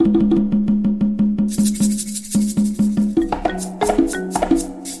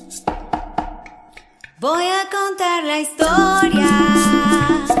la historia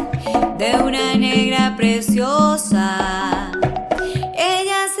de una negra preciosa.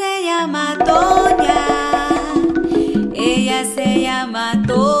 Ella se llama Toña. Ella se llama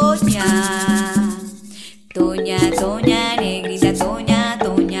Toña. Toña, Toña, negrita Toña,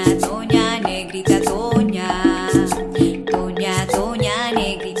 Toña, Toña, negrita Toña. Toña, Toña,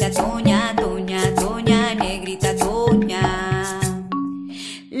 negrita Toña, Toña, Toña, negrita Toña.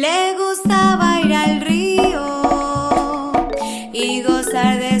 Le gustaba ir al río y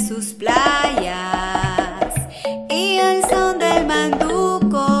gozar de sus playas, y al son del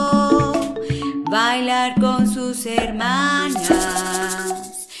manduco bailar con sus hermanas.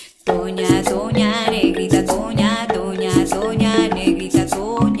 Toña, Toña, negrita Toña, Toña, Toña, negrita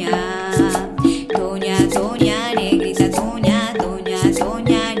Toña. Toña, Toña, negrita Toña, Toña,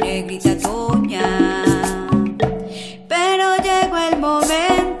 Toña, negrita Toña. Pero llegó el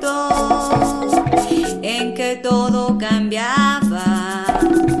momento en que todo cambiaba,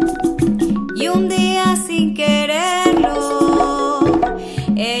 y un día sin quererlo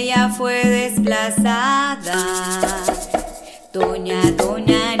ella fue desplazada. Toña,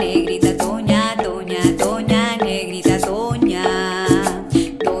 Toña, negrita Toña, Toña, Toña, negrita Toña.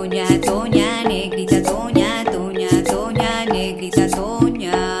 Toña, Toña, negrita Toña, Toña, Toña, negrita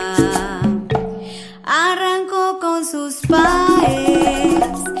Toña. Arrancó con sus paes,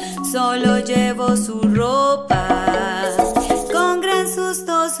 solo llevó su ropa. Con gran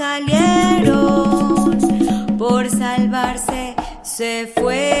susto salieron, por salvarse se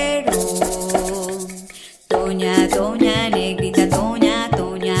fueron. Toña, Toña,